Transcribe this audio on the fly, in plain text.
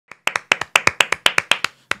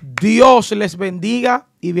Dios les bendiga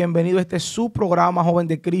y bienvenido a este su programa Joven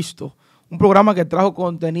de Cristo, un programa que trajo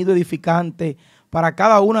contenido edificante para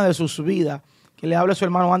cada una de sus vidas. Que le habla su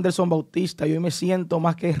hermano Anderson Bautista y hoy me siento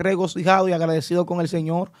más que regocijado y agradecido con el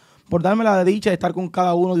Señor por darme la dicha de estar con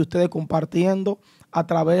cada uno de ustedes compartiendo a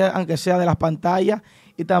través, aunque sea de las pantallas,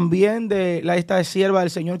 y también de esta sierva del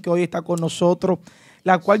Señor que hoy está con nosotros,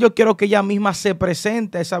 la cual yo quiero que ella misma se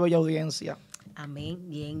presente a esa bella audiencia. Amén.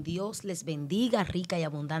 Bien, Dios les bendiga rica y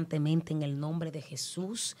abundantemente en el nombre de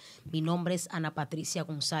Jesús. Mi nombre es Ana Patricia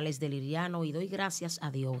González de Liriano y doy gracias a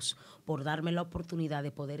Dios por darme la oportunidad de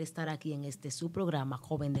poder estar aquí en su programa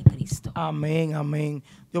Joven de Cristo. Amén, amén.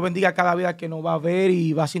 Dios bendiga a cada vida que nos va a ver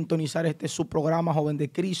y va a sintonizar su programa Joven de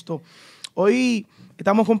Cristo. Hoy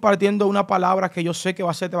estamos compartiendo una palabra que yo sé que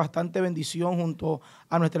va a ser de bastante bendición junto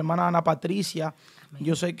a nuestra hermana Ana Patricia. Amén.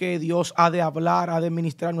 Yo sé que Dios ha de hablar, ha de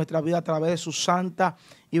ministrar nuestra vida a través de su santa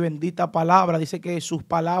y bendita palabra. Dice que sus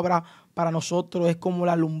palabras para nosotros es como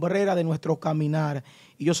la lumbrera de nuestro caminar.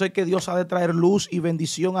 Y yo sé que Dios ha de traer luz y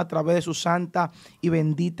bendición a través de sus santas y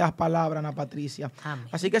benditas palabras, Ana Patricia. Amén.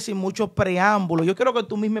 Así que sin mucho preámbulo, yo quiero que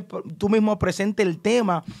tú mismo presentes el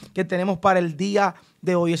tema que tenemos para el día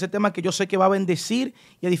de hoy. Ese tema que yo sé que va a bendecir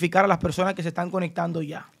y edificar a las personas que se están conectando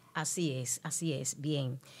ya. Así es.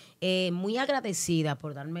 Bien. Muy agradecida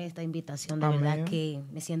por darme esta invitación, de Amén. verdad que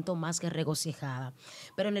me siento más que regocijada.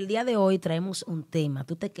 Pero en el día de hoy traemos un tema.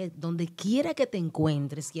 Donde quiera que te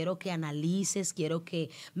encuentres, quiero que analices, quiero que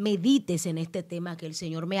medites en este tema que el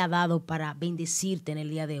Señor me ha dado para bendecirte en el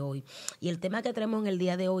día de hoy. Y el tema que traemos en el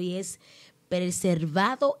día de hoy es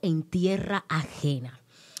preservado en tierra ajena.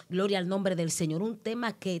 Gloria al nombre del Señor, un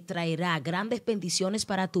tema que traerá grandes bendiciones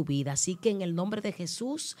para tu vida. Así que en el nombre de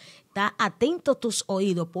Jesús, está atento tus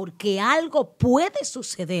oídos porque algo puede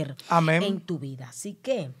suceder. Amén. En tu vida. Así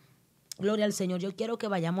que, gloria al Señor, yo quiero que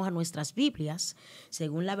vayamos a nuestras Biblias,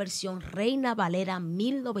 según la versión Reina Valera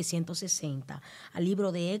 1960, al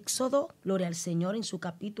libro de Éxodo, gloria al Señor, en su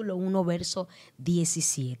capítulo 1, verso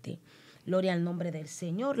 17. Gloria al nombre del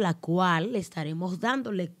Señor, la cual le estaremos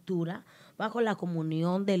dando lectura bajo la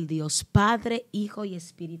comunión del Dios Padre, Hijo y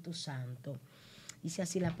Espíritu Santo. Dice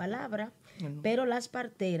así la palabra: pero las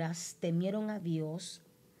parteras temieron a Dios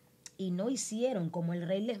y no hicieron como el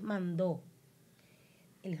rey les mandó,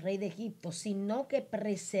 el rey de Egipto, sino que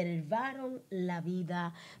preservaron la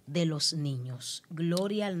vida de los niños.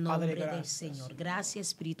 Gloria al nombre del Señor. Gracias,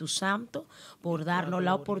 Espíritu Santo, por darnos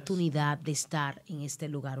la oportunidad de estar en este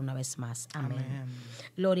lugar una vez más. Amén.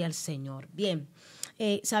 Gloria al Señor. Bien.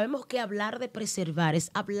 Sabemos que hablar de preservar es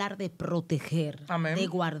hablar de proteger, amén, de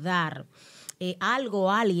guardar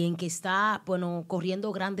alguien que está,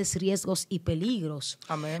 corriendo grandes riesgos y peligros.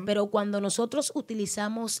 Amén. Pero cuando nosotros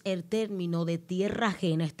utilizamos el término de tierra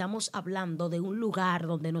ajena, estamos hablando de un lugar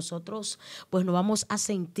donde nosotros nos vamos a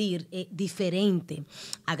sentir diferente,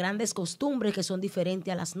 a grandes costumbres que son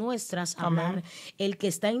diferentes a las nuestras. Amén. El que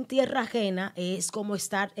está en tierra ajena es como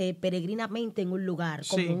estar peregrinamente en un lugar,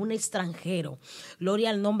 como sí, un extranjero.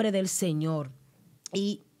 Gloria al nombre del Señor.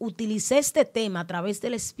 Y utilicé este tema a través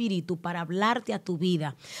del Espíritu para hablarte a tu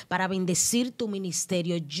vida, para bendecir tu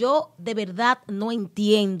ministerio. Yo de verdad no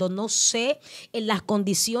entiendo, no sé en las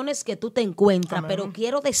condiciones que tú te encuentras, amén, pero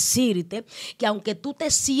quiero decirte que aunque tú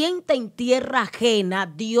te sientas en tierra ajena,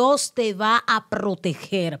 Dios te va a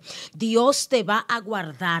proteger, Dios te va a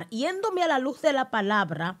guardar. Yéndome a la luz de la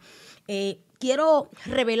palabra, quiero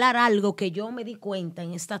revelar algo que yo me di cuenta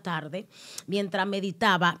en esta tarde mientras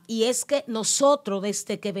meditaba, y es que nosotros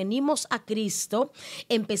desde que venimos a Cristo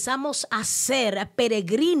empezamos a ser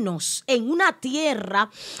peregrinos en una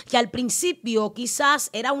tierra que al principio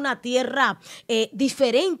quizás era una tierra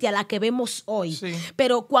diferente a la que vemos hoy, sí,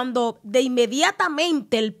 pero cuando de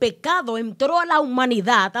inmediatamente el pecado entró a la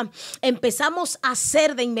humanidad, empezamos a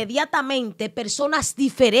ser de inmediatamente personas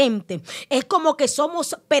diferentes. Es como que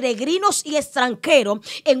somos peregrinos y extranjero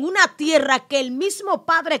en una tierra que el mismo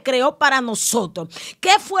Padre creó para nosotros.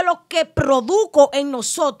 ¿Qué fue lo que produjo en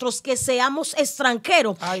nosotros que seamos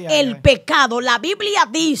extranjeros? El pecado. La Biblia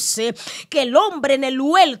dice que el hombre en el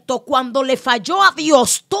huerto, cuando le falló a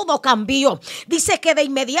Dios, todo cambió. Dice que de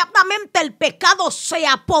inmediatamente el pecado se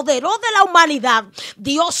apoderó de la humanidad.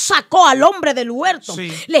 Dios sacó al hombre del huerto.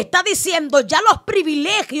 Sí. Le está diciendo, ya los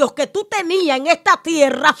privilegios que tú tenías en esta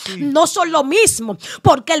tierra, sí, no son lo mismo,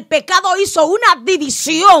 porque el pecado hizo una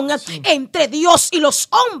división, sí, entre Dios y los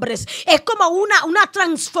hombres. Es como una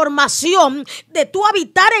transformación de tú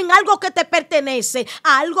habitar en algo que te pertenece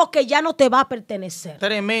a algo que ya no te va a pertenecer.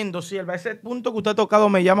 Tremendo, sierva. Ese punto que usted ha tocado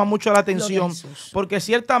me llama mucho la atención, porque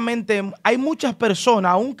ciertamente hay muchas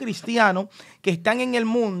personas, aún cristianos, que están en el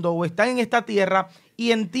mundo o están en esta tierra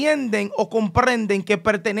y entienden o comprenden que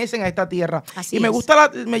pertenecen a esta tierra. Así y me es. gusta,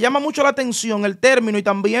 me llama mucho la atención el término y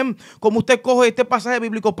también como usted coge este pasaje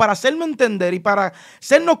bíblico para hacernos entender y para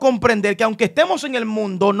hacernos comprender que aunque estemos en el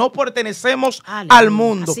mundo, no pertenecemos al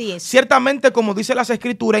mundo. Así es. Ciertamente, como dice las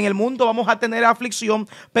Escrituras, en el mundo vamos a tener aflicción,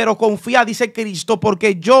 pero confía, dice Cristo,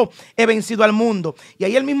 porque yo he vencido al mundo. Y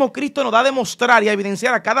ahí el mismo Cristo nos da a demostrar y a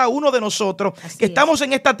evidenciar a cada uno de nosotros que estamos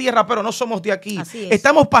en esta tierra, pero no somos de aquí.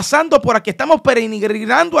 Estamos pasando por aquí, estamos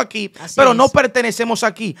peregrinando aquí, pero no pertenecemos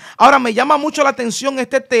aquí. Ahora, me llama mucho la atención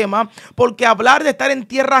este tema, porque hablar de estar en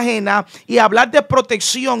tierra ajena y hablar de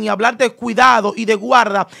protección y hablar de cuidado y de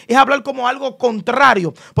guarda es hablar como algo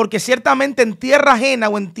contrario, porque ciertamente en tierra ajena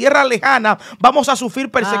o en tierra lejana vamos a sufrir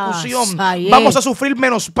persecución, vamos a sufrir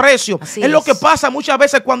menosprecio. Es lo que pasa muchas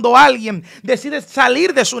veces cuando alguien decide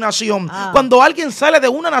salir de su nación, cuando alguien sale de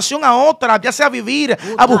una nación a otra, ya sea a vivir,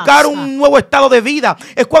 a buscar un nuevo estado de vida,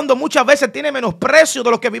 es cuando muchas veces tiene menosprecio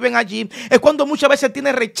de los que viven allí, es cuando muchas veces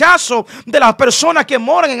tiene rechazo de las personas que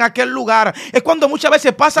moran en aquel lugar, es cuando muchas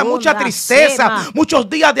veces pasa mucha tristeza, muchos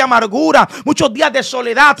días de amargura, muchos días de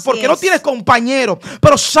soledad, porque no tienes compañero.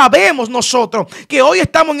 Pero sabemos nosotros que hoy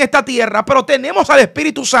estamos en esta tierra, pero tenemos al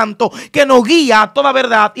Espíritu Santo que nos guía a toda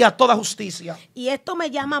verdad y a toda justicia. Y esto me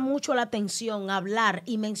llama mucho la atención, hablar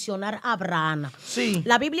y mencionar a Abraham. Sí.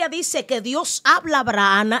 La Biblia dice que Dios habla a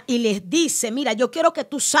Abraham y les dice, mira, yo quiero que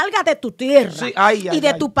tú salgas de tu tierra y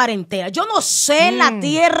de tu parentela. Yo no sé la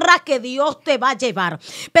tierra que Dios te va a llevar,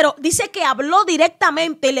 pero dice que habló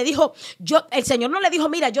directamente y le dijo, el Señor no le dijo,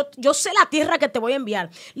 mira, yo sé la tierra que te voy a enviar.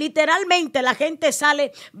 Literalmente la gente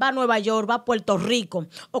sale, va a Nueva York, va a Puerto Rico,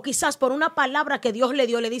 o quizás por una palabra que Dios le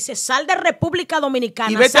dio, le dice, sal de República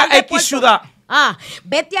Dominicana. Y vete a X ciudad.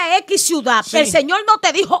 Vete a X ciudad. El Señor no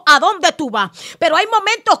te dijo a dónde tú vas, pero hay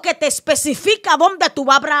momentos que te especifica a dónde tú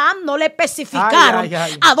vas. Abraham no le especificaron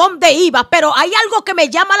a dónde iba, pero hay algo que me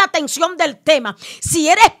llama la atención del tema. Si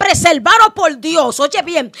eres preservado por Dios, oye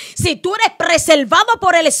bien, si tú eres preservado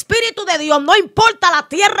por el Espíritu de Dios, no importa la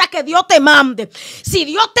tierra que Dios te mande. Si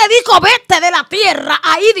Dios te dijo vete de la tierra,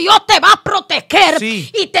 ahí Dios te va a proteger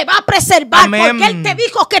y te va a preservar. Amén. Porque Él te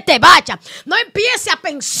dijo que te vaya. No empiece a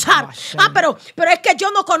pensar, pero es que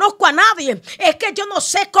yo no conozco a nadie, es que yo no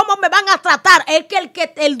sé cómo me van a tratar. Es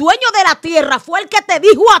que el dueño de la tierra fue el que te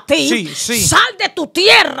dijo a ti, sal de tu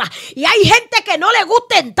tierra. Y hay gente que no le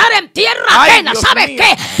gusta entrar en tierra ajena. ¿Sabes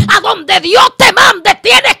qué? A donde Dios te mande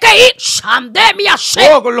tienes que ir.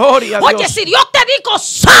 Oh, gloria a Dios. Oye, si Dios te dijo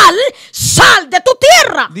sal de tu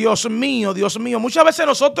tierra. Dios mío, Dios mío. Muchas veces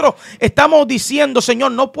nosotros estamos diciendo,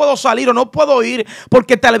 Señor, no puedo salir o no puedo ir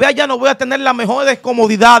porque tal vez allá no voy a tener las mejores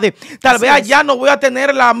comodidades. Tal vez allá no voy a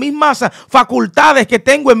tener las mismas facultades que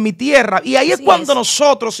tengo en mi tierra. Y ahí es cuando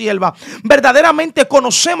nosotros, sierva, verdaderamente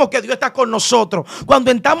conocemos que Dios está con nosotros.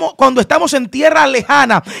 Cuando estamos en tierra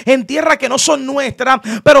lejana, en tierra que no son nuestras,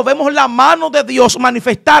 pero vemos la mano de Dios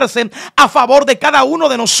manifestarse a favor de cada uno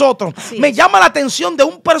de nosotros. Me llama la atención de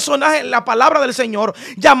un personaje en la palabra del Señor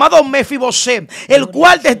llamado Mefiboset, el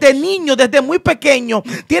cual desde niño, desde muy pequeño,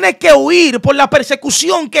 tiene que huir por la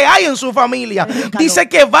persecución que hay en su familia. Dice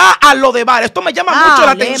que va a Lodebar. Esto me llama mucho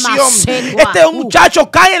la atención. Este muchacho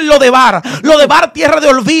cae en Lodebar. Lodebar, tierra de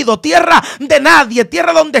olvido, tierra de nadie,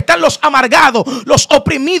 tierra donde están los amargados, los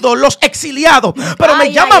oprimidos, los exiliados. Pero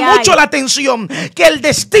me llama mucho la atención que el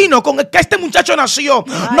destino con el que este muchacho nació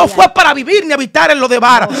no fue para vivir ni habitar en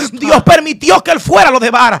Lodebar. Dios permitió que él fuera a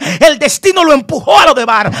Lodebar. El destino lo empujó a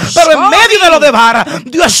Lodebar. Pero en medio de Lodebar,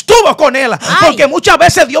 Dios estuvo con él. Porque muchas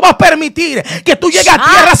veces Dios va a permitir que tú llegues a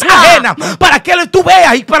tierras ajenas para que tú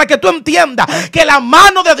veas y para que tú entiendas que la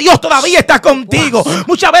mano de Dios todavía está contigo.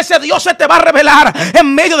 Muchas veces Dios se te va a revelar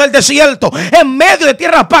en medio del desierto, en medio de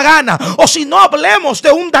tierras paganas. O si no, hablemos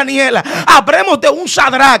de un Daniel, hablemos de un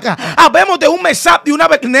Sadraca, hablemos de un Mesac, de un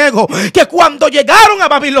Abednego, que cuando llegaron a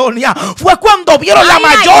Babilonia fue cuando vieron la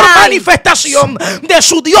mayor manifestación de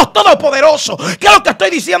su Dios todopoderoso. ¿Qué es lo que estoy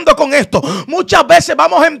diciendo con esto? Muchas veces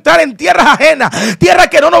vamos a entrar en tierras ajenas, tierras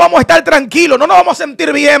que no nos vamos a estar tranquilos, no nos vamos a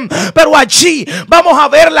sentir bien, pero allí vamos a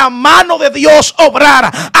ver la mano de Dios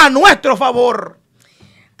obrar a nuestro favor.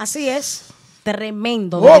 Así es.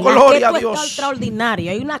 Tremendo. Oh, gloria a Dios.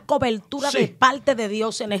 Extraordinario. Hay una cobertura de parte de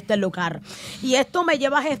Dios en este lugar. Y esto me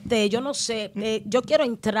lleva a yo no sé, yo quiero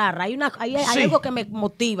entrar. Hay algo que me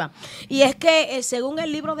motiva. Y es que según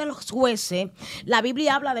el libro de los jueces, la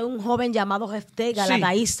Biblia habla de un joven llamado Esta,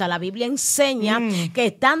 galadaísta. La Biblia enseña que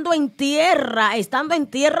estando en tierra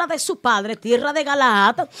de su padre, tierra de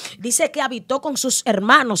Galaad, dice que habitó con sus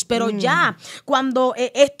hermanos. Pero ya, cuando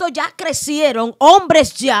estos ya crecieron,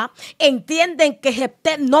 hombres ya, entienden entienden que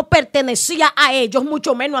Jefté no pertenecía a ellos,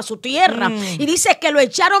 mucho menos a su tierra. Y dice que lo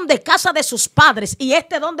echaron de casa de sus padres. ¿Y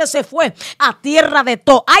dónde se fue? A tierra de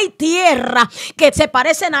To. Hay tierra que se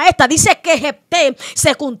parecen a esta. Dice que Jefté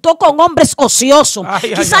se juntó con hombres ociosos.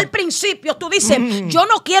 Quizá al principio tú dices, yo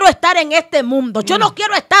no quiero estar en este mundo, yo no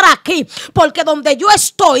quiero estar aquí, porque donde yo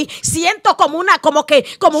estoy siento como una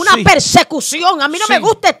persecución. A mí no me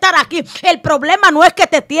gusta estar aquí. El problema no es que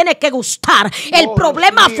te tiene que gustar. El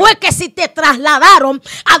problema fue que si te trasladaron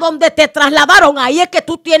a donde te trasladaron, ahí es que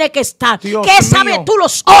tú tienes que estar. ¿Qué sabes tú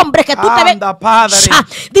los hombres que tú te ves? Padre.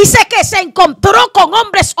 Dice que se encontró con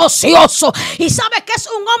hombres ociosos. ¿Y sabes qué es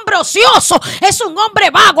un hombre ocioso? Es un hombre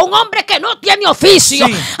vago, un hombre que no tiene oficio.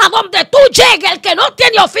 A donde tú llegues, el que no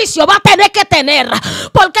tiene oficio va a tener que tener.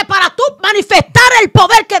 Porque para tú manifestar el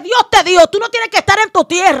poder que Dios te dio, tú no tienes que estar en tu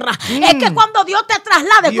tierra. Es que cuando Dios te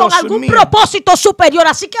traslade con algún propósito superior,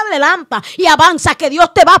 así que adelanta y avanza, que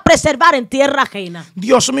Dios te va a preservar en tierra ajena.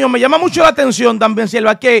 Dios mío, me llama mucho la atención también,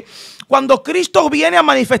 sierva, que cuando Cristo viene a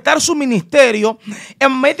manifestar su ministerio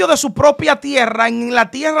en medio de su propia tierra, en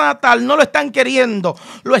la tierra natal, no lo están queriendo,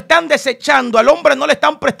 lo están desechando, al hombre no le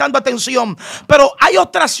están prestando atención, pero hay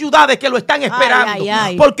otras ciudades que lo están esperando,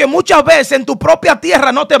 porque muchas veces en tu propia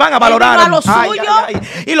tierra no te van a valorar,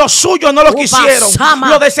 y los suyos no lo quisieron,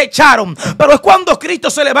 lo desecharon. Pero es cuando Cristo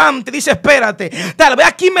se levanta y dice, espérate, tal vez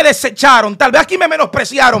aquí me desecharon, tal vez aquí me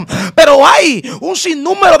menospreciaron, pero hay un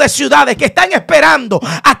sinnúmero de ciudades que están esperando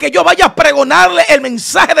a que yo vaya a pregonarle el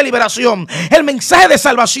mensaje de liberación, el mensaje de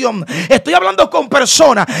salvación. Estoy hablando con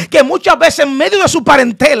personas que muchas veces en medio de su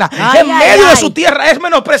parentela, en medio de su tierra es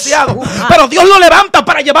menospreciado, pero Dios lo levanta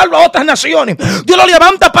para llevarlo a otras naciones, Dios lo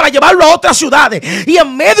levanta para llevarlo a otras ciudades, y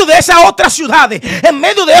en medio de esas otras ciudades, en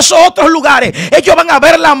medio de esos otros lugares, ellos van a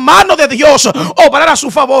ver la mano de Dios obrar a su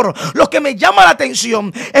favor. Lo que me llama la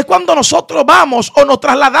atención es cuando nosotros vamos o nos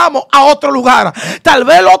trasladamos a otro lugar. Tal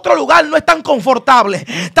vez el otro lugar no es tan confortable,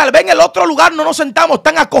 tal vez en el otro lugar no nos sentamos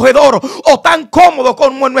tan acogedor o tan cómodo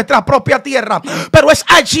como en nuestra propia tierra, pero es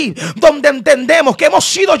allí donde entendemos que hemos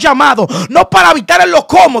sido llamados no para habitar en lo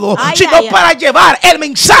cómodo, sino para llevar el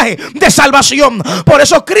mensaje de salvación. Por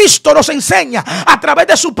eso Cristo nos enseña a través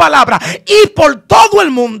de su palabra, ir por todo el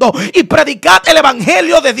mundo y predicar el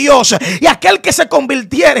evangelio de Dios, y aquel que se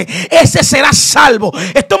convirtiere, ese será salvo.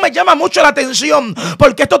 Esto me llama mucho la atención,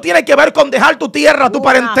 porque esto tiene que ver con dejar tu tierra, tu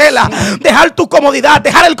parentela, dejar tu comodidad,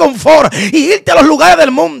 dejar el confort y irte a los lugares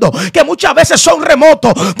del mundo que muchas veces son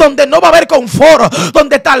remotos, donde no va a haber confort,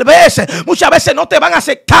 donde tal vez muchas veces no te van a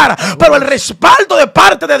aceptar, pero el respaldo de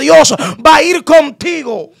parte de Dios va a ir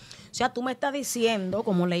contigo. O sea, tú me estás diciendo,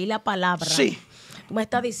 como leí la palabra, tú me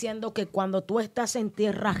estás diciendo que cuando tú estás en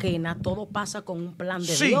tierra ajena, todo pasa con un plan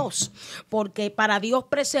de Dios. Porque para Dios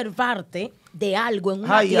preservarte de algo en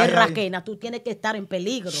una tierra ajena, tú tienes que estar en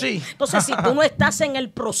peligro. Entonces, si tú no estás en el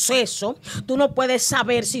proceso, tú no puedes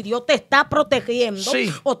saber si Dios te está protegiendo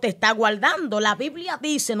o te está guardando. La Biblia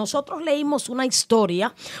dice, nosotros leímos una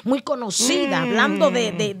historia muy conocida, hablando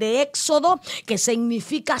de Éxodo, que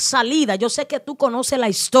significa salida. Yo sé que tú conoces la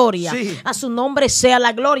historia. A su nombre sea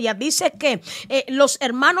la gloria. Dice que los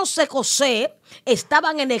hermanos de José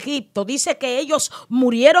estaban en Egipto. Dice que ellos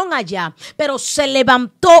murieron allá, pero se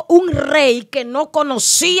levantó un rey que no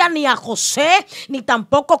conocía ni a José ni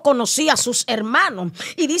tampoco conocía a sus hermanos.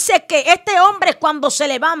 Y dice que este hombre, cuando se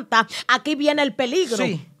levanta, aquí viene el peligro.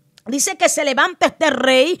 Dice que se levanta este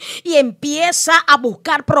rey y empieza a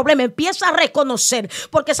buscar problemas, empieza a reconocer.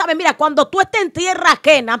 Porque, ¿sabes? Mira, cuando tú estás en tierra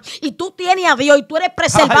ajena y tú tienes a Dios y tú eres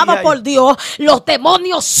preservado por Dios, los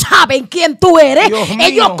demonios saben quién tú eres.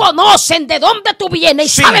 Ellos conocen de dónde tú vienes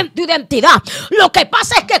y saben tu identidad. Lo que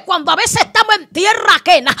pasa es que cuando a veces estamos en tierra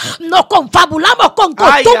ajena, nos confabulamos con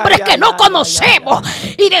costumbres que no conocemos.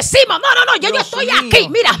 Y decimos, no, yo estoy aquí.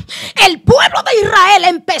 Mira, el pueblo de Israel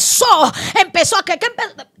empezó a que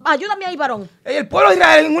ayúdame ahí, varón. El pueblo de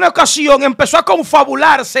Israel en una ocasión empezó a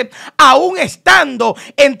confabularse aún estando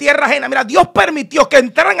en tierra ajena. Mira, Dios permitió que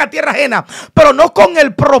entraran a tierra ajena, pero no con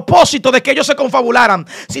el propósito de que ellos se confabularan,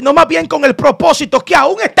 sino más bien con el propósito que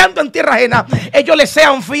aún estando en tierra ajena, ellos les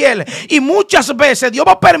sean fieles. Y muchas veces Dios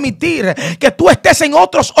va a permitir que tú estés en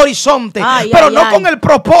otros horizontes, pero no con el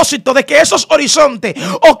propósito de que esos horizontes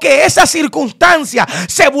o que esas circunstancias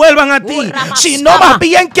se vuelvan a ti, sino más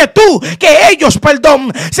bien que ellos,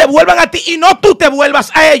 se se vuelvan a ti y no tú te vuelvas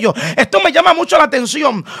a ellos. Esto me llama mucho la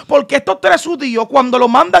atención, porque estos 3 judíos, cuando lo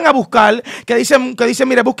mandan a buscar, que dicen,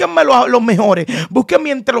 mire, búsquenme los mejores, búsquenme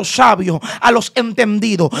entre los sabios, a los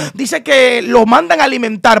entendidos. Dice que lo mandan a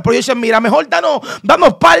alimentar, pero dicen, mira, mejor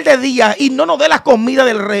danos par de días y no nos dé la comida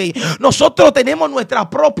del rey. Nosotros tenemos nuestra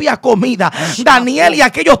propia comida. Daniel y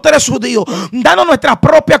aquellos 3 judíos, danos nuestra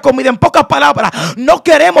propia comida. En pocas palabras, no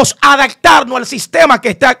queremos adaptarnos al sistema que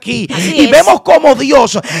está aquí. Y vemos como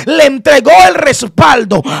Dios le entregó el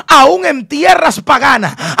respaldo aún en tierras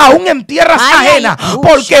paganas, aún en tierras ajenas,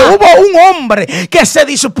 porque hubo un hombre que se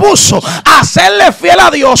dispuso a hacerle fiel a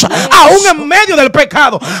Dios aún en medio del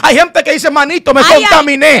pecado. Hay gente que dice, manito, me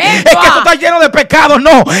contaminé, es que esto está lleno de pecados.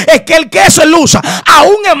 No, es que el queso es luz,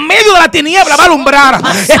 aún en medio de la tiniebla va a alumbrar.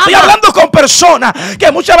 Estoy hablando con personas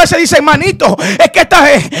que muchas veces dicen, manito, es que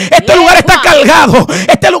este lugar está cargado,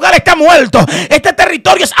 este lugar está muerto, este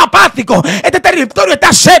territorio es apático, este territorio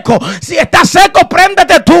está seco. Si está seco,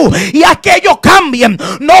 préndete tú y haz que ellos cambien.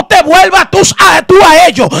 No te vuelvas tú a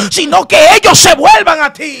ellos, sino que ellos se vuelvan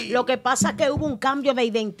a ti. Lo que pasa es que hubo un cambio de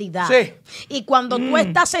identidad. Sí. Y cuando tú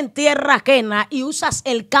estás en tierra ajena y usas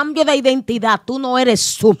el cambio de identidad, tú no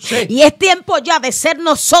eres tú. Sí. Y es tiempo ya de ser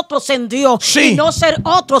nosotros en Dios y no ser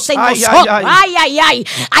otros en nosotros.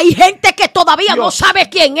 Hay gente que todavía no sabe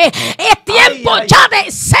quién es. Es tiempo ya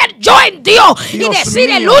de ser yo en Dios y decir,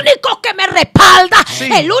 el único que me respalda,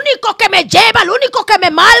 el único que me lleva, el único que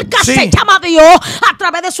me marca, se llama Dios a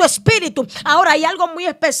través de su espíritu. Ahora hay algo muy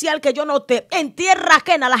especial que yo noté. En tierra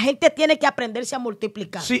ajena la gente tiene que aprenderse a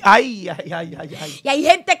multiplicar. Sí, Y hay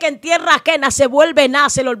gente que en tierra ajena se vuelve nada,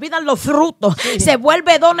 se le olvidan los frutos, se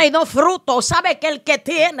vuelve dona y no fruto. Sabe que el que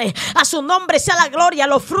tiene, a su nombre sea la gloria,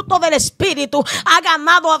 los frutos del espíritu, ha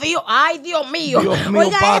ganado a Dios. Ay, Dios mío.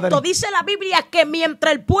 Oiga, Padre, esto dice la Biblia que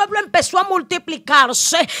mientras el pueblo empezó a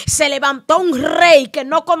multiplicarse, se levantó un rey que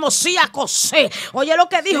no conocía a José. Oye lo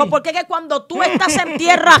que dijo, porque es que cuando tú estás en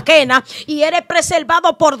tierra ajena y eres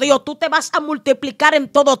preservado por Dios, tú te vas a multiplicar en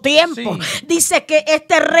todo tiempo. Dice que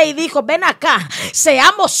este rey dijo, ven acá,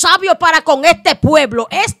 seamos sabios para con este pueblo.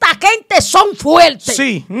 Esta gente son fuertes.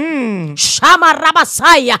 Shama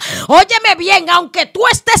Rabasaya. Óyeme bien, aunque tú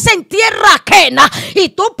estés en tierra ajena y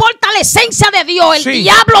tú portas la esencia de Dios, el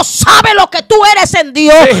diablo sabe lo que tú eres en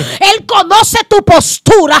Dios. Él conoce tu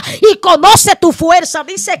postura y conoce tu fuerza.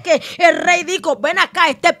 Dice que el rey dijo, ven acá,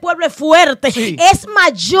 este pueblo es fuerte, es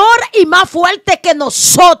mayor y más fuerte que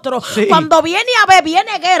nosotros. Cuando viene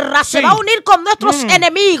guerra, se va a unir con nuestros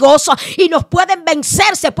enemigos y nos pueden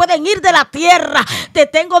vencer, se pueden ir de la tierra. Te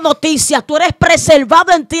tengo noticias, tú eres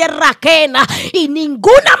preservado en tierra ajena y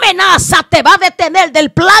ninguna amenaza te va a detener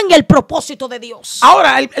del plan y el propósito de Dios.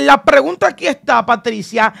 Ahora, la pregunta aquí está,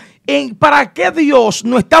 Patricia, ¿para qué Dios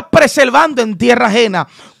nos está preservando en tierra ajena?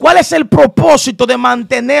 ¿Cuál es el propósito de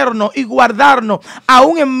mantenernos y guardarnos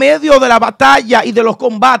aún en medio de la batalla y de los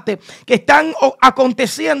combates que están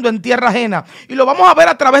aconteciendo en tierra ajena? Y lo vamos a ver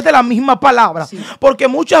a través de la misma palabra, porque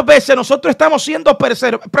muchas veces nosotros estamos siendo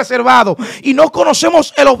preservados y no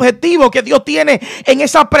conocemos el objetivo que Dios tiene en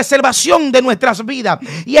esa preservación de nuestras vidas.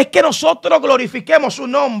 Y es que nosotros glorifiquemos su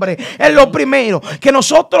nombre. Es lo primero, que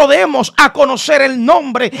nosotros demos a conocer el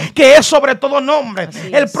nombre que es sobre todo nombre.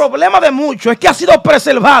 El problema de muchos es que ha sido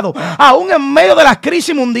preservado aún en medio de la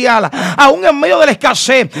crisis mundial, aún en medio de la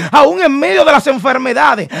escasez, aún en medio de las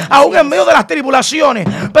enfermedades, aún en medio de las tribulaciones,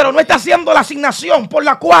 pero no está haciendo la asignación por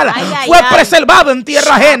la cual fue preservado en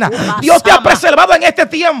tierra ajena. Dios te ha preservado en este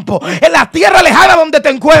tiempo, en la tierra lejana donde te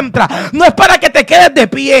encuentras. No es para que te quedes de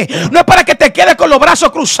pie, no es para que te quedes con los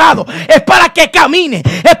brazos cruzados, es para que camine,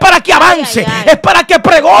 es para que avance, es para que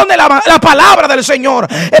pregone la palabra del Señor,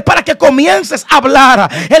 es para que comiences a hablar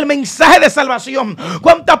el mensaje de salvación.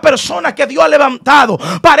 ¿Cuántas personas que Dios ha levantado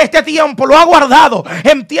para este tiempo lo ha guardado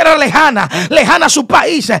en tierra lejana, lejana a sus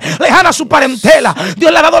países, lejana a su parentela?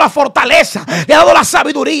 Dios le ha dado la fortaleza, le ha dado la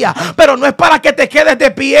sabiduría, pero no es para que te quedes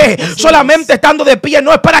de pie, solamente estando de pie.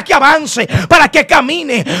 No, es para que avance, para que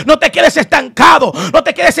camine. No te quedes estancado, no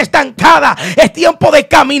te quedes estancada. Es tiempo de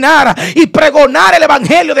caminar y pregonar el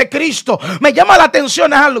evangelio de Cristo. Me llama la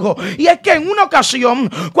atención algo, y es que en una ocasión,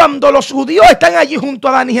 cuando los judíos están allí junto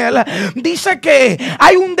a Daniel, dice que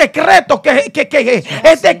hay un decreto que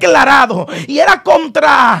es declarado, y era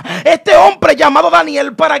contra este hombre llamado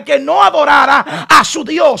Daniel, para que no adorara a su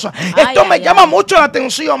Dios. Esto me llama mucho la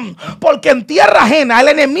atención, porque en tierra ajena el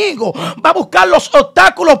enemigo va a buscar los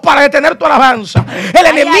obstáculos para detener tu alabanza. El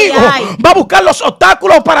enemigo va a buscar los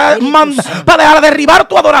obstáculos para derribar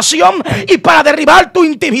tu adoración y para derribar tu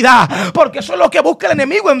intimidad, porque eso es lo que busca el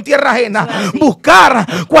enemigo en tierra ajena, buscar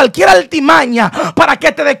cualquier altimaña para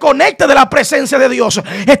que te desconecte de la presencia de Dios.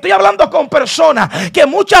 Estoy hablando con personas que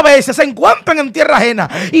muchas veces se encuentran en tierra ajena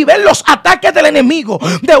y ven los ataques del enemigo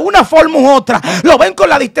de una forma u otra. Lo ven con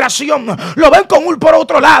la distracción, lo ven por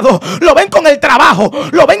otro lado, lo ven con el trabajo,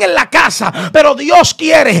 lo ven en la casa. Pero Dios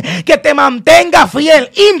quiere que te mantenga fiel,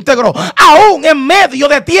 íntegro, aún en medio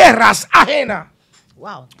de tierras ajenas.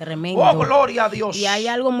 Wow, tremendo. Oh, gloria a Dios. Y hay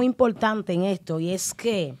algo muy importante en esto, y es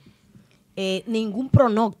que ningún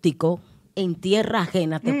pronóstico en tierra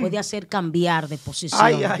ajena te puede hacer cambiar de posición.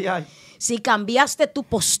 Ay, ay, ay. Si cambiaste tu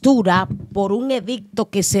postura por un edicto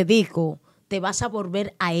que se dijo, te vas a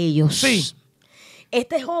volver a ellos. Sí.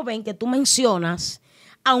 Este joven que tú mencionas,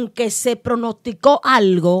 aunque se pronosticó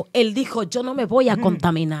algo, él dijo, yo no me voy a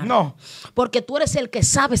contaminar. No. Porque tú eres el que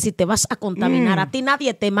sabe si te vas a contaminar. A ti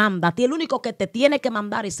nadie te manda. A ti el único que te tiene que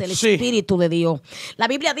mandar es el Espíritu de Dios. La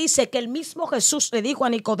Biblia dice que el mismo Jesús le dijo a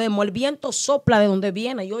Nicodemo, el viento sopla de donde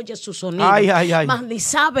viene y oye su sonido. Ay, ay, ay. Mas ni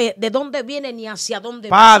sabe de dónde viene ni hacia dónde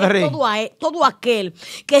Padre. va. Todo aquel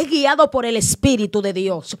que es guiado por el Espíritu de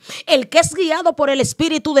Dios. El que es guiado por el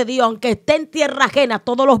Espíritu de Dios, aunque esté en tierra ajena,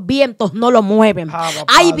 todos los vientos no lo mueven.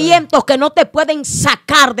 Hay vientos que no te pueden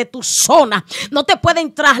sacar de tu zona, no te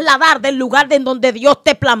pueden trasladar del lugar en donde Dios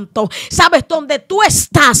te plantó. Sabes, donde tú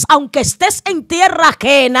estás, aunque estés en tierra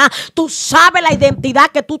ajena, tú sabes la identidad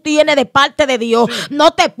que tú tienes de parte de Dios.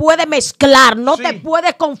 No te puede mezclar, no te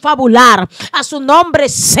puede confabular. A su nombre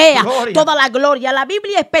sea toda la gloria. La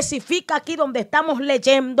Biblia especifica aquí donde estamos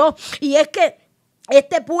leyendo, y es que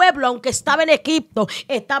este pueblo, aunque estaba en Egipto,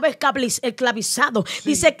 estaba esclavizado.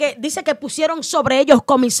 Dice que pusieron sobre ellos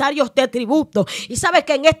comisarios de tributo. Y sabes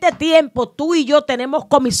que en este tiempo tú y yo tenemos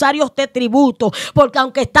comisarios de tributo, porque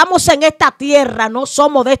aunque estamos en esta tierra, no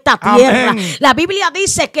somos de esta tierra. Amén. La Biblia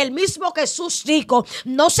dice que el mismo Jesús dijo,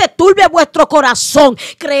 no se turbe vuestro corazón,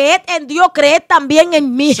 creed en Dios, creed también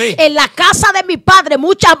en mí. En la casa de mi Padre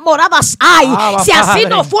muchas moradas hay. Si así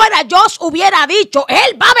no fuera, yo os hubiera dicho,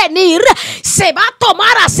 Él va a venir, se va a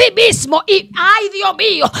tomar a sí mismo y, ay Dios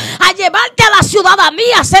mío, a llevarte a la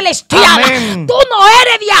ciudadanía celestial. Amén. Tú no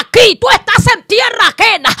eres de aquí, tú estás en tierra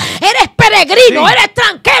ajena, eres peregrino, eres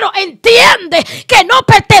extranjero. Entiende que no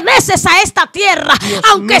perteneces a esta tierra. Dios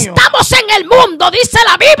aunque mío. Estamos en el mundo, dice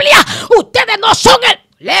la Biblia, ustedes no son el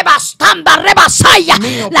Levastanda rebasaya.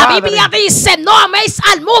 La Biblia dice, no améis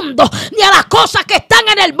al mundo ni a las cosas que están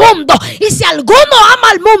en el mundo. Y si alguno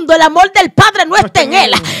ama al mundo, el amor del Padre no está en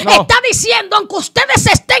él. No. Está diciendo, aunque ustedes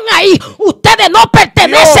estén ahí, ustedes no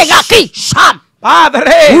pertenecen Dios. Aquí. Sham.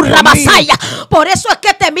 Padre, por eso es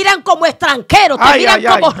que te miran como extranjero, te miran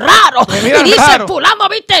como raro. Y dicen, fulano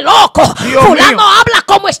viste loco, Dios fulano mío. Habla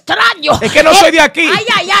como extraño. Es que no soy de aquí.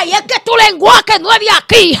 Es que tu lenguaje no es de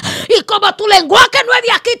aquí. Y como tu lenguaje no es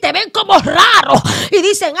de aquí, te ven como raro. Y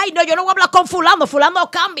dicen, ay no, yo no voy a hablar con fulano, fulano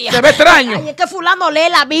cambia. Se ve extraño. Es que fulano lee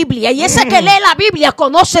la Biblia. Y ese que lee la Biblia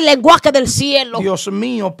conoce el lenguaje del cielo. Dios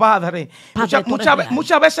mío, Padre.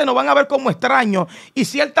 Muchas veces nos van a ver como extraños. Y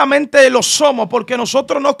ciertamente lo somos, porque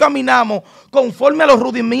nosotros no caminamos conforme a los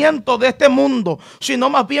rudimientos de este mundo, sino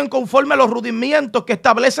más bien conforme a los rudimientos que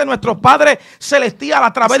establece nuestro Padre Celestial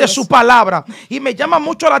a través de su palabra. Y me llama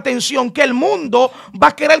mucho la atención que el mundo va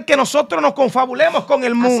a querer que nosotros nos confabulemos con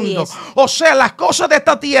el mundo. O sea, las cosas de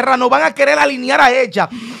esta tierra nos van a querer alinear a ella.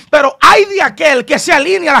 Pero hay de aquel que se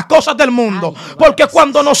alinea a las cosas del mundo. Porque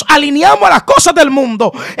cuando nos alineamos a las cosas del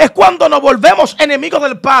mundo es cuando nos volvemos enemigos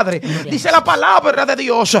del Padre. Dice la palabra de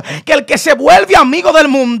Dios que el que se vuelve amigo del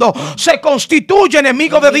mundo se constituye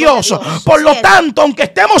enemigo de Dios. Por lo tanto, aunque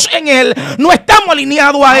estemos en él, no estamos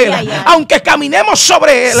alineados a él. Aunque caminemos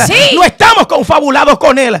sobre él, no estamos confabulados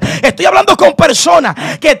con él. Estoy hablando con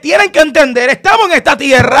personas que tienen que entender, estamos en esta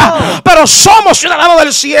tierra, pero somos ciudadanos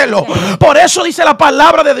del cielo. Por eso dice la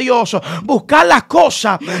palabra de Dios, buscar las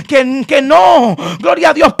cosas que no,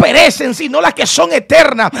 gloria a Dios, perecen, sino las que son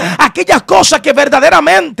eternas, aquellas cosas que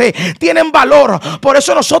verdaderamente tienen valor. Por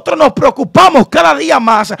eso nosotros nos preocupamos cada día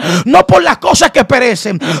más, no por las cosas que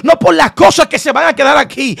perecen, no por las cosas que se van a quedar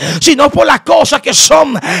aquí, sino por las cosas que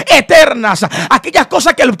son eternas, aquellas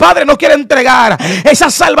cosas que el Padre no quiere entregar, esa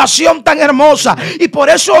salvación tan hermosa. Y por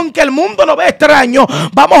eso, aunque el mundo nos ve extraño,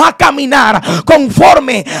 vamos a caminar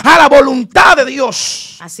conforme a la voluntad de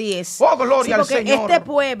Dios. Así es. Oh, gloria al Señor.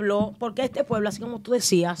 Porque este pueblo, así como tú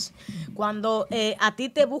decías, cuando a ti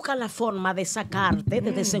te buscan la forma de sacarte,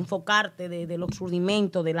 de desenfocarte de los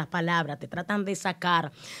rudimentos de las palabras, te tratan tratan de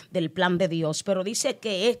sacar del plan de Dios. Pero dice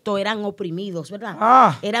que estos eran oprimidos,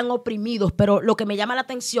 ¿verdad? Eran oprimidos, pero lo que me llama la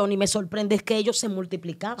atención y me sorprende es que ellos se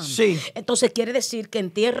multiplicaban. Sí. Entonces quiere decir que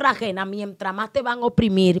en tierra ajena, mientras más te van a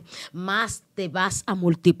oprimir, más te vas a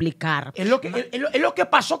multiplicar. Es lo que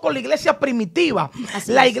pasó con la iglesia primitiva.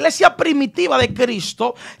 La iglesia primitiva de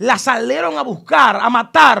Cristo la salieron a buscar, a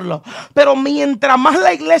matarlo. Pero mientras más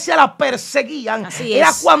la iglesia la perseguían,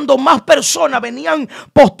 era cuando más personas venían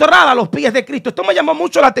postradas a los pies de Cristo. Esto me llamó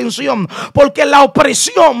mucho la atención, porque la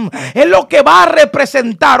opresión es lo que va a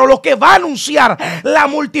representar o lo que va a anunciar la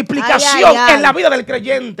multiplicación en la vida del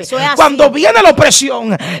creyente. Cuando viene la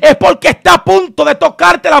opresión es porque está a punto de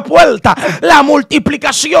tocarte la puerta. La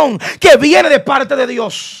multiplicación que viene de parte de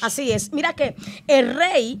Dios. Así es. Mira que el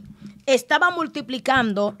rey estaba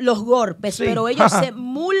multiplicando los golpes, pero ellos se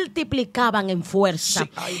multiplicaban en fuerza.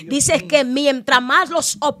 Dice que mientras más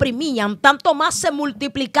los oprimían, tanto más se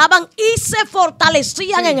multiplicaban y se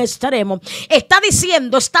fortalecían en extremo. Está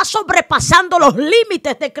diciendo, está sobrepasando los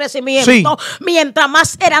límites de crecimiento mientras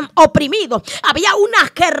más eran oprimidos. Había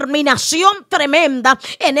una germinación tremenda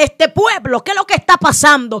en este pueblo. ¿Qué es lo que está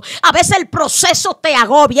pasando? A veces el proceso te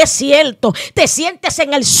agobia, es cierto. Te sientes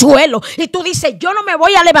en el suelo y tú dices, yo no me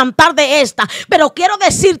voy a levantar de esta, pero quiero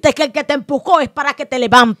decirte que el que te empujó es para que te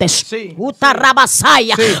levantes.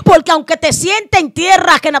 Porque aunque te sientes en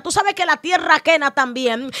tierra ajena, tú sabes que la tierra ajena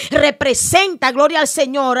también representa, gloria al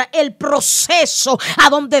Señor, el proceso a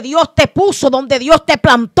donde Dios te puso, donde Dios te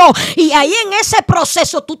plantó, y ahí en ese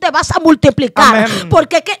proceso tú te vas a multiplicar. Amén.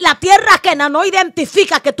 Porque la tierra ajena no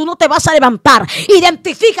identifica que tú no te vas a levantar,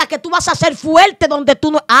 identifica que tú vas a ser fuerte donde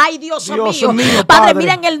tú no. Ay, Dios mío, Padre,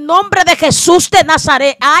 mira, en el nombre de Jesús de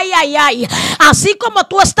Nazaret, ay, así como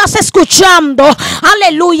tú estás escuchando,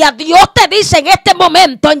 aleluya, Dios te dice en este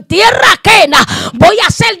momento, en tierra ajena voy a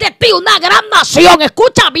hacer de ti una gran nación.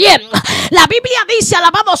 Escucha bien, la Biblia dice,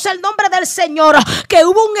 alabado sea el nombre del Señor, que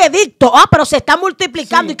hubo un edicto, pero se está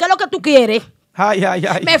multiplicando. ¿Y qué es lo que tú quieres?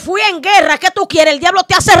 Me fui en guerra, ¿qué tú quieres? El diablo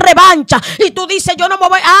te hace revancha y tú dices, yo no me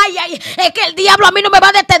voy, es que el diablo a mí no me va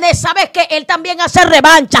a detener. ¿Sabes que él también hace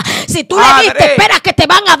revancha? Si tú le diste, espera que te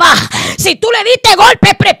van a dar. Si tú le diste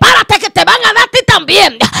golpe, prepárate que te van a dar a ti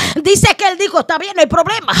también. Dice que él dijo, está bien, no hay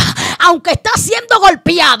problema. Aunque está siendo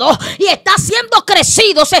golpeado y está siendo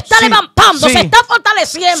crecido, se está levantando, se está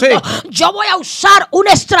fortaleciendo, yo voy a usar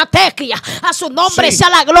una estrategia. A su nombre sea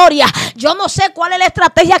la gloria. Yo no sé cuál es la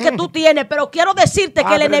estrategia que tú tienes, pero quiero decirte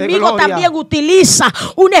que el enemigo también utiliza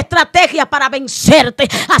una estrategia para vencerte.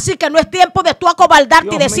 Así que no es tiempo de tú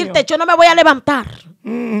acobardarte y decirte, yo no me voy a levantar.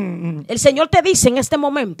 El Señor te dice en este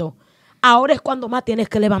momento, ahora es cuando más tienes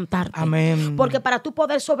que levantarte. Amén. Porque para tú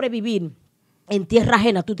poder sobrevivir en tierra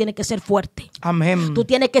ajena, tú tienes que ser fuerte. Amén. Tú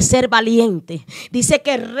tienes que ser valiente. Dice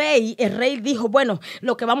que el rey dijo, bueno,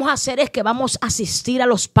 lo que vamos a hacer es que vamos a asistir a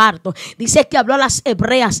los partos. Dice que habló a las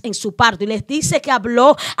hebreas en su parto y les dice que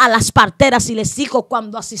habló a las parteras y les dijo,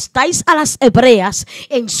 cuando asistáis a las hebreas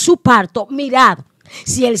en su parto, mirad,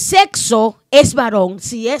 si el sexo es varón,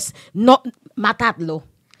 si es no, matadlo.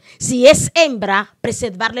 Si es hembra,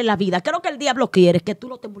 preservarle la vida. ¿Qué es lo que el diablo quiere? Que tú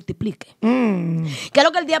no te multipliques. ¿Qué es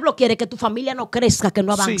lo que el diablo quiere? Que tu familia no crezca, que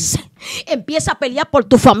no avance. Empieza a pelear por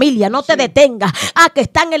tu familia, no te detengas. Que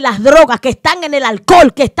están en las drogas, que están en el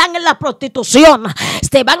alcohol, que están en la prostitución.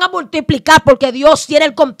 Se van a multiplicar porque Dios tiene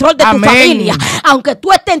el control de tu familia. Aunque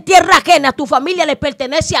tú estés en tierra ajena, tu familia le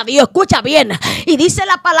pertenece a Dios. Escucha bien. Y dice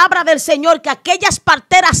la palabra del Señor que aquellas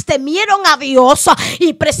parteras temieron a Dios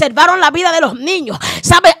y preservaron la vida de los niños.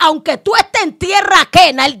 ¿Sabes? Aunque tú estés en tierra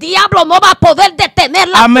ajena, el diablo no va a poder detener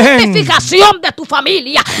la multiplicación de tu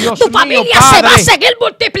familia. Tu familia se va a seguir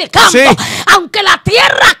multiplicando. Aunque la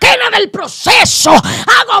tierra ajena del proceso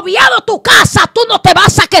ha agobiado tu casa, tú no te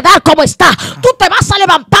vas a quedar como está. Tú te vas a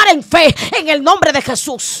levantar en fe en el nombre de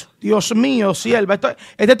Jesús. Dios mío, sierva.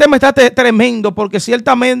 Este tema está tremendo porque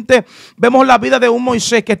ciertamente vemos la vida de un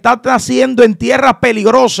Moisés que está naciendo en tierra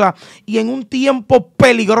peligrosa y en un tiempo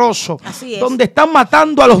peligroso. Así es. Donde están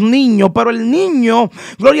matando a los niños, pero el niño,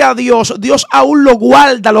 gloria a Dios, Dios aún lo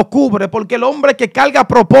guarda, lo cubre, porque el hombre que carga a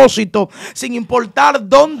propósito, sin importar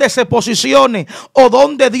dónde se posicione o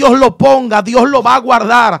dónde Dios lo ponga, Dios lo va a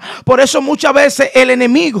guardar. Por eso muchas veces el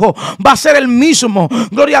enemigo va a ser el mismo,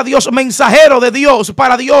 gloria a Dios, mensajero de Dios,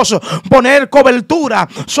 para Dios poner cobertura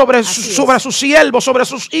sobre sus siervos, sobre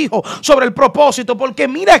sus hijos, sobre el propósito, porque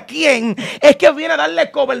mira quién es que viene a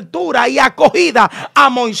darle cobertura y acogida a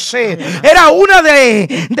Moisés. Era una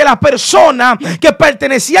de las personas que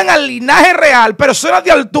pertenecían al linaje real, personas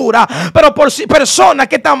de altura, pero por sí personas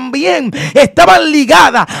que también estaban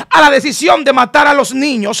ligadas a la decisión de matar a los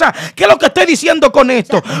niños. O sea, ¿qué es lo que estoy diciendo con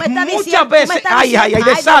esto? Muchas veces,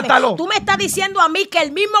 Desátalo. Tú me estás diciendo a mí que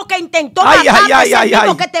el mismo que intentó matarte es el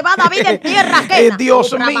mismo que te va a dar vida en tierra ajena.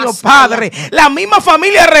 Dios mío, Padre. La misma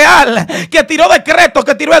familia real que tiró decretos,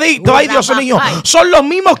 que tiró edictos, ay Dios mío, son los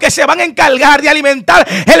mismos que se van a encargar de alimentar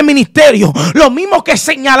el ministerio. Los mismos que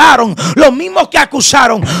señalaron, los mismos que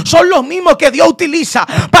acusaron, son los mismos que Dios utiliza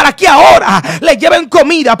para que ahora le lleven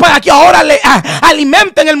comida, para que ahora le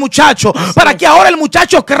alimenten el muchacho, para que ahora el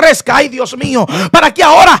muchacho crezca, ay Dios mío, para que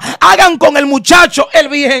ahora hagan con el muchacho el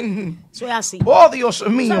bien. Eso es así. Oh, Dios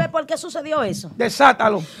mío. ¿Sabes por qué sucedió eso?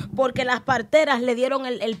 Desátalo. Porque las parteras le dieron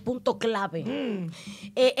el punto clave.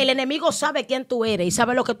 El enemigo sabe quién tú eres y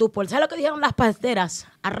sabe lo que tú puedes. ¿Sabes lo que dijeron las parteras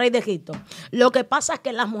al rey de Egipto? Lo que pasa es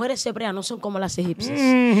que las mujeres hebreas no son como las egipcias.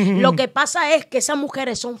 Lo que pasa es que esas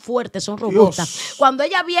mujeres son fuertes, son robustas. Dios. Cuando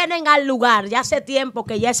ellas vienen al lugar, ya hace tiempo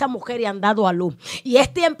que ya esas mujeres han dado a luz. Y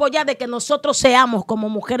es tiempo ya de que nosotros seamos como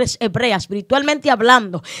mujeres hebreas, espiritualmente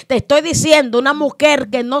hablando. Te estoy diciendo, una mujer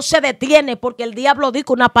que no se detiene porque el diablo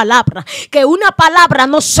dijo una palabra. Que una palabra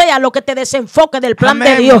no sea lo que te desenfoque del plan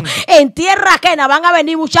de Dios. En tierra ajena van a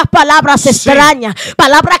venir muchas palabras extrañas.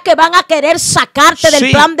 Palabras que van a querer sacarte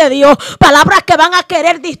del plan de Dios. Palabras que van a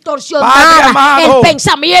querer distorsionar el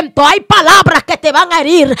pensamiento. Hay palabras que te van a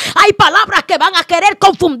herir. Hay palabras que van a querer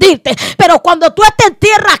confundirte. Pero cuando tú estés en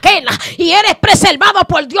tierra ajena y eres preservado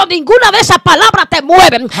por Dios, ninguna de esas palabras te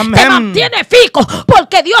mueven. Te mantiene fijo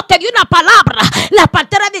porque Dios te dio una palabra. Las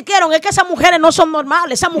parteras dijeron es que esas mujeres no son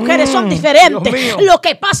normales, esas mujeres son diferentes. Lo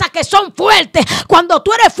que pasa es que son fuertes. Cuando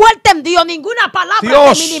tú eres fuerte en Dios, ninguna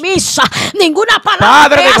palabra te minimiza, ninguna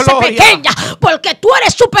palabra te hace pequeña, porque tú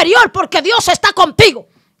eres superior, porque Dios está contigo.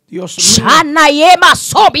 Dios mío.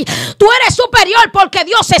 Tú eres superior porque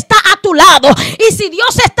Dios está a tu lado. Y si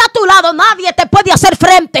Dios está a tu lado, nadie te puede hacer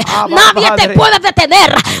frente. Nadie te puede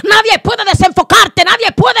detener. Nadie puede desenfocarte.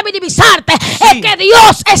 Nadie puede minimizarte. Es que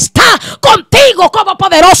Dios está contigo como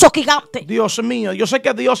poderoso gigante. Dios mío, yo sé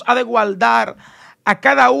que Dios ha de guardar a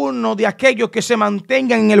cada uno de aquellos que se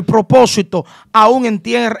mantengan en el propósito, aún en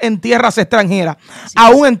tierras extranjeras,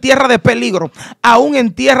 aún en tierra de peligro, aún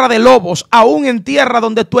en tierra de lobos, aún en tierra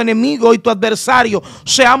donde tu enemigo y tu adversario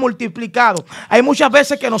se ha multiplicado. Hay muchas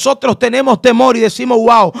veces que nosotros tenemos temor y decimos,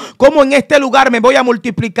 wow, ¿cómo en este lugar me voy a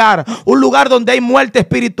multiplicar? Un lugar donde hay muerte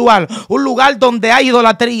espiritual, un lugar donde hay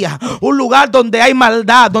idolatría, un lugar donde hay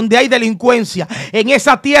maldad, donde hay delincuencia. En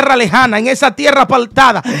esa tierra lejana, en esa tierra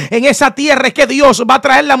apartada, en esa tierra es que Dios va a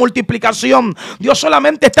traer la multiplicación. Dios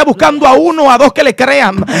solamente está buscando a uno o a dos que le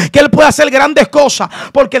crean que Él puede hacer grandes cosas,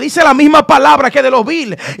 porque dice la misma palabra que de lo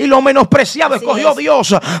vil y lo menospreciado escogió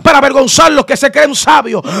Dios para avergonzar los que se creen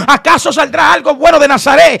sabios. ¿Acaso saldrá algo bueno de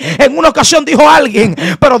Nazaret? En una ocasión dijo alguien,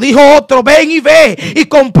 pero dijo otro, ven y ve y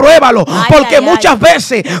compruébalo, porque muchas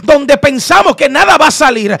veces donde pensamos que nada va a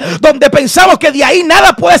salir, donde pensamos que de ahí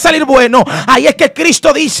nada puede salir bueno, ahí es que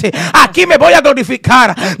Cristo dice, aquí me voy a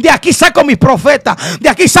glorificar, de aquí saco mis profetas, de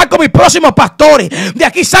aquí saco mis próximos pastores, de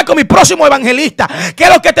aquí saco mis próximos evangelistas. ¿Qué es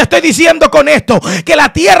lo que te estoy diciendo con esto? Que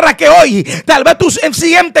la tierra que hoy tal vez tú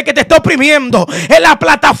sientes que te está oprimiendo es la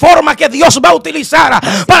plataforma que Dios va a utilizar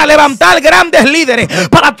para levantar grandes líderes,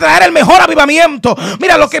 para traer el mejor avivamiento.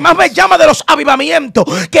 Mira, lo que más me llama de los avivamientos,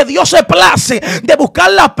 que Dios se place de buscar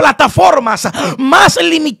las plataformas más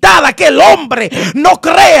limitadas que el hombre no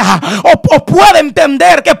crea o puede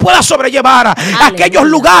entender que pueda sobrellevar. Aquellos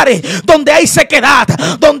lugares donde hay sequedad,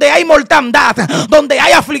 donde hay mortandad, donde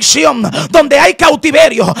hay aflicción, donde hay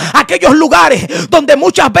cautiverio, aquellos lugares donde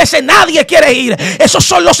muchas veces nadie quiere ir. Esos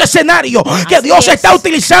son los escenarios que Dios está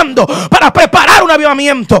utilizando para preparar un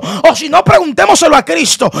avivamiento. O si no, preguntémoselo a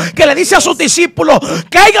Cristo, que le dice a sus discípulos,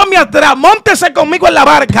 cáiganme atrás, móntense conmigo en la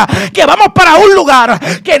barca, que vamos para un lugar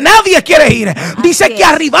que nadie quiere ir. Dice que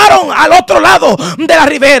arribaron al otro lado de la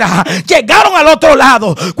ribera, llegaron al otro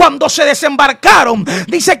lado. Cuando se desembarcaron,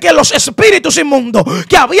 dice que los espíritus inmundos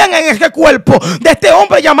que habían en este cuerpo de este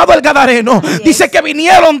hombre llamado el Gadareno, dice que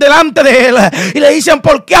vinieron delante de él y le dicen,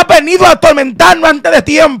 ¿por qué has venido a atormentarnos antes de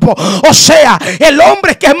tiempo? O sea, el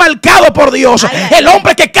hombre que es marcado por Dios, el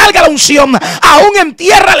hombre que carga la unción, aún en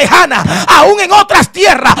tierra lejana, aún en otras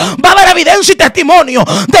tierras, va a dar evidencia y testimonio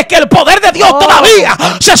de que el poder de Dios todavía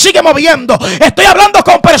se sigue moviendo. Estoy hablando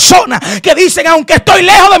con personas que dicen, aunque estoy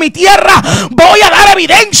lejos de mi tierra, voy a dar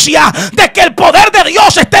evidencia de que el poder de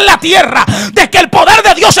Dios está en la tierra, de que el poder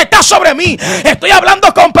de Dios está sobre mí. Estoy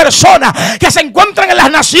hablando con personas que se encuentran en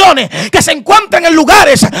las naciones, que se encuentran en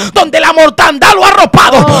lugares donde la mortandad lo ha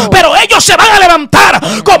arropado, pero ellos se van a levantar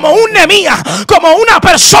levantar como un Nehemías, como una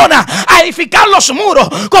persona, a edificar los muros,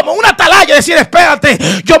 como una atalaya, decir, espérate,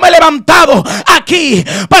 yo me he levantado aquí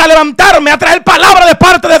para levantarme, a traer palabra de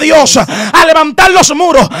parte de Dios, a levantar los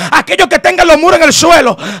muros, aquellos que tengan los muros en el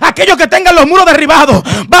suelo, aquellos que tengan los muros derribados.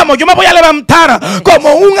 Vamos, yo me voy a levantar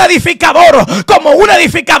como un edificador, como una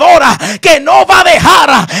edificadora que no va a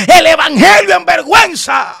dejar el evangelio en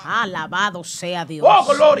vergüenza. Alabado sea Dios. Oh,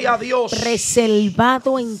 gloria a Dios.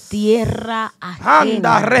 Preservado en tierra ajena.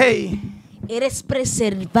 Anda, Rey. Eres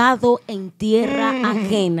preservado en tierra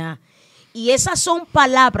ajena. Y esas son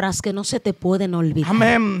palabras que no se te pueden olvidar.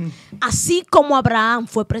 Amén. Así como Abraham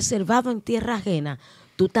fue preservado en tierra ajena,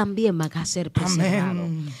 tú también vas a ser preservado.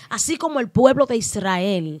 Amén. Así como el pueblo de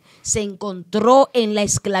Israel se encontró en la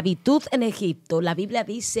esclavitud en Egipto, la Biblia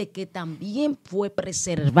dice que también fue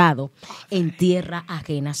preservado en tierra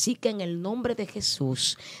ajena. Así que en el nombre de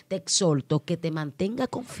Jesús te exhorto que te mantenga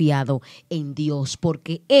confiado en Dios,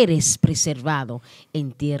 porque eres preservado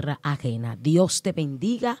en tierra ajena. Dios te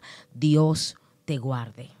bendiga, Dios te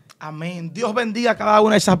guarde. Amén. Dios bendiga a cada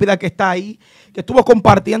una de esas vidas que está ahí, que estuvo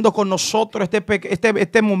compartiendo con nosotros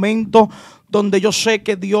este momento donde yo sé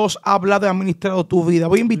que Dios ha hablado y ha ministrado tu vida.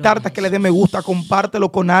 Voy a invitarte a que le dé me gusta,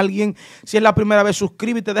 compártelo con alguien. Si es la primera vez,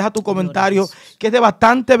 suscríbete, deja tu comentario, que es de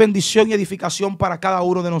bastante bendición y edificación para cada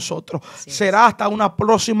uno de nosotros. Será hasta una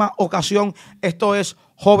próxima ocasión. Esto es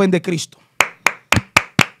Joven de Cristo.